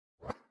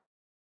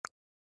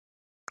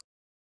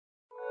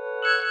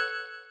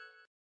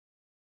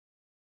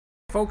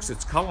Folks,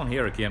 it's Colin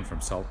here again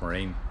from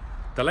Saltmarine.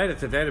 Delighted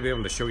today to be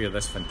able to show you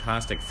this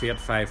fantastic Fiat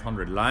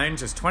 500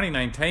 lounge. It's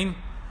 2019,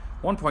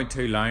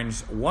 1.2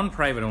 lounge, one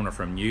private owner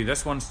from new.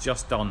 This one's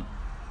just done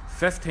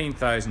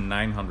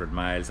 15,900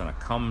 miles and it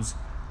comes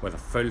with a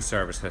full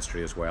service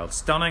history as well.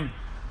 Stunning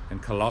in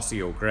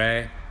Colosseo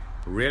Grey,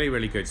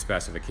 really good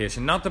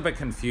specification. Not to be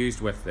confused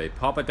with the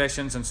pop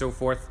editions and so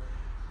forth.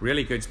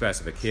 Really good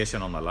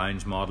specification on the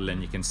lounge model,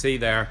 and you can see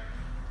there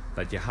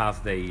that you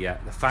have the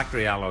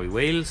factory alloy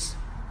wheels.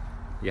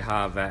 You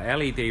have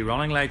LED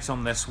running lights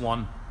on this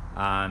one,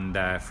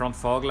 and front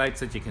fog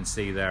lights that you can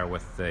see there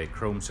with the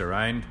chrome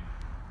surround,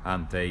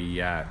 and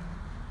the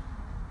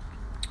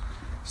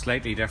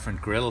slightly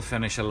different grille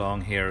finish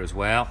along here as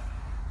well,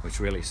 which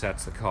really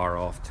sets the car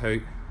off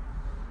too.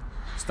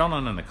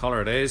 Stunning in the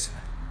colour it is.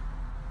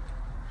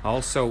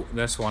 Also,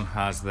 this one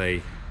has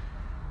the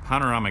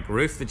panoramic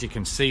roof that you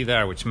can see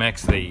there, which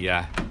makes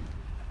the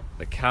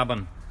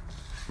cabin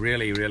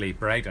really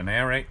bright and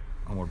airy.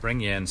 And we'll bring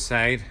you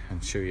inside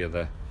and show you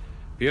the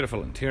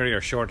beautiful interior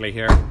shortly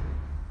here.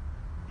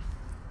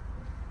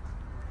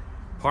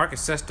 Park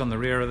assist on the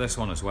rear of this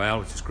one as well,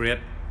 which is great.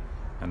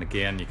 And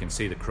again, you can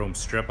see the chrome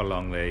strip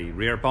along the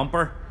rear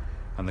bumper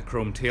and the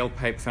chrome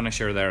tailpipe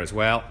finisher there as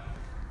well.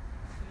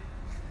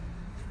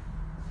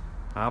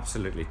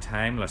 Absolutely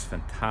timeless,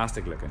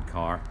 fantastic looking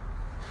car.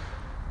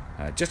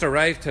 Just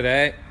arrived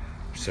today,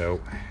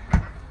 so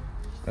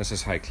this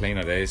is how clean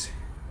it is.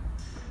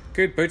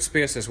 Good boot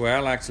space as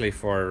well, actually,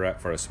 for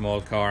a small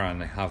car,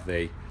 and they have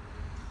the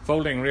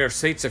folding rear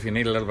seats if you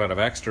need a little bit of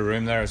extra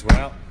room there as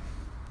well.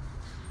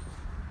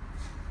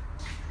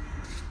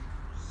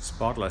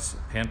 Spotless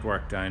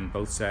paintwork down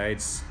both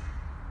sides,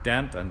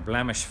 dent and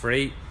blemish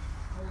free.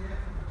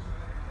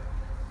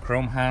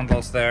 Chrome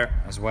handles there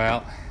as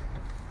well,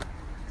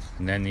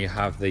 and then you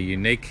have the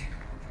unique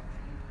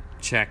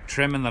check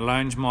trim in the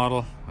lounge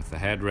model with the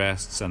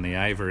headrests and the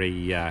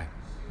ivory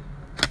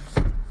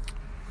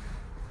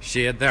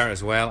shade there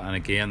as well. And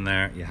again,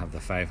 there you have the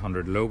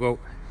 500 logo.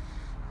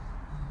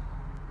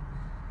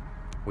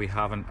 We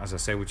haven't, as I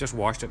say, we just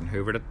washed it and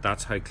hoovered it.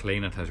 That's how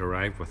clean it has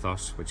arrived with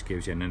us, which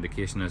gives you an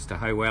indication as to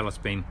how well it's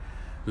been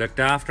looked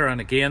after.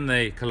 And again,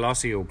 the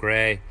Colosseo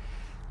Grey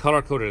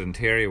color coded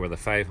interior with the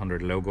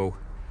 500 logo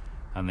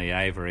and the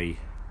ivory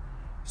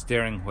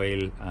steering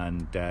wheel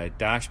and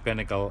dash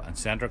binnacle and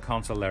center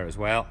console there as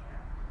well.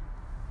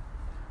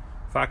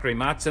 Factory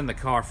mats in the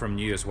car from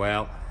new as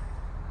well,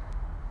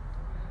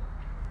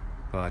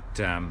 but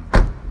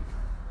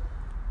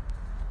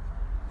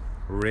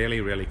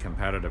really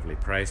competitively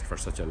priced for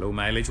such a low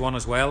mileage one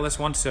as well, this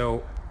one,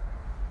 so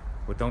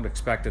we don't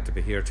expect it to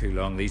be here too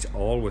long. These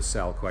always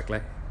sell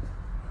quickly.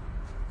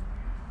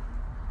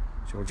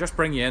 So we'll just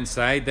bring you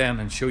inside then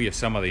and show you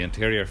some of the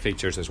interior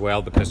features as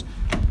well, because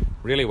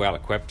really well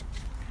equipped.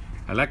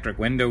 Electric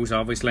windows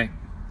obviously,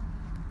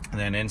 and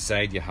then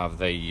inside you have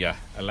the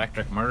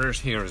electric mirrors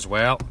here as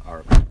well,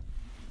 or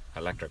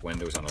electric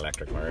windows and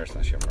electric mirrors.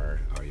 That's your mirror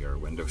or your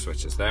window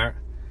switches there.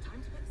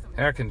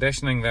 Air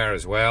conditioning there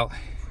as well.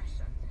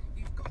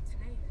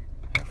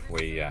 If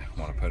we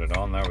want to put it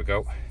on, there we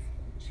go.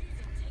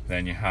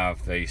 Then you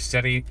have the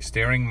city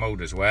steering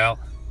mode as well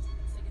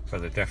for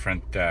the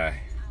different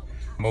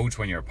modes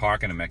when you're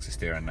parking. It makes the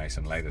steering nice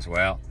and light as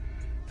well.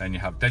 Then you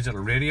have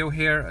digital radio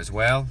here as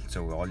well,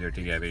 so all your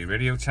DAB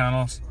radio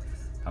channels,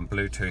 and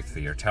Bluetooth for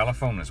your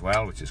telephone as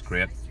well, which is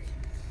great.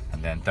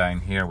 And then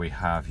down here we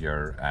have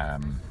your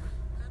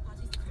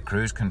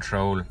cruise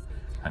control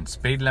and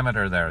speed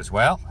limiter there as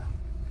well.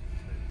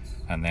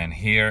 And then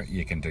here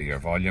you can do your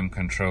volume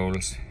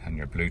controls and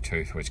your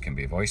Bluetooth, which can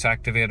be voice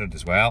activated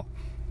as well.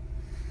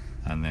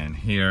 And then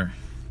here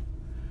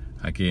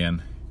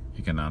again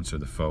you can answer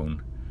the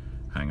phone,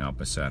 hang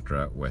up,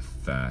 etc.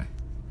 with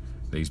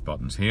these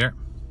buttons here.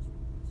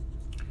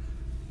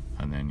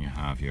 And then you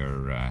have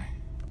your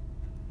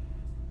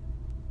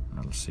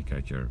that'll seek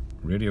out your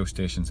radio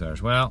stations there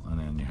as well, and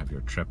then you have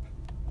your trip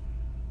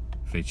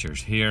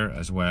features here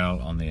as well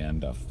on the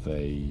end of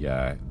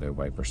the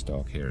wiper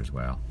stalk here as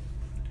well.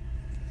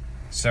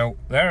 So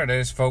there it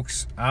is,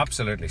 folks.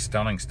 Absolutely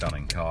stunning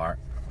car.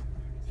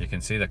 You can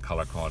see the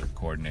color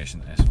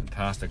coordination is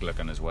fantastic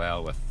looking as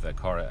well, with the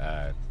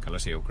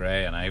Colosseo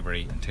Grey and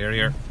ivory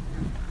interior.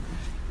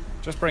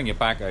 Just bring you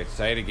back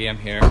outside again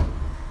here.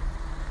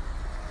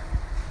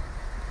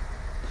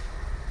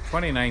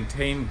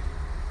 2019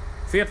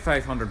 Fiat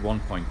 500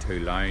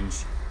 1.2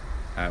 lounge,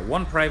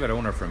 one private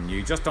owner from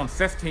new, just on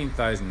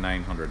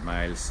 15,900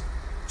 miles,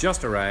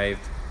 just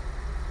arrived.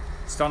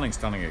 Stunning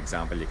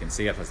example. You can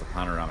see it has the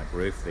panoramic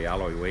roof, the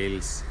alloy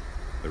wheels,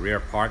 the rear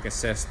park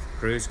assist,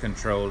 cruise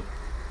control,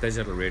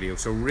 digital radio.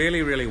 So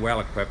really well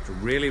equipped,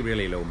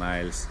 really low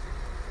miles.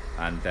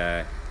 And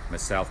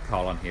myself,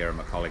 Colin here, and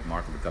my colleague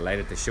Mark, we're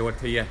delighted to show it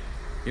to you.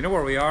 You know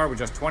where we are. We're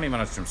just 20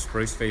 minutes from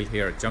Sprucefield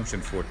here at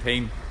junction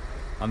 14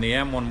 on the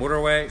M1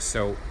 motorway,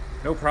 so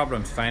no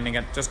problems finding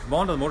it. Just come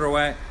onto the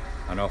motorway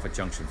and off at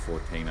junction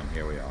 14, and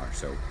here we are.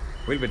 So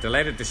we'll be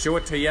delighted to show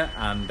it to you,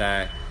 and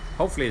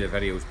hopefully the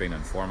video's been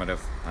informative,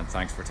 and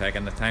thanks for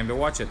taking the time to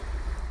watch it.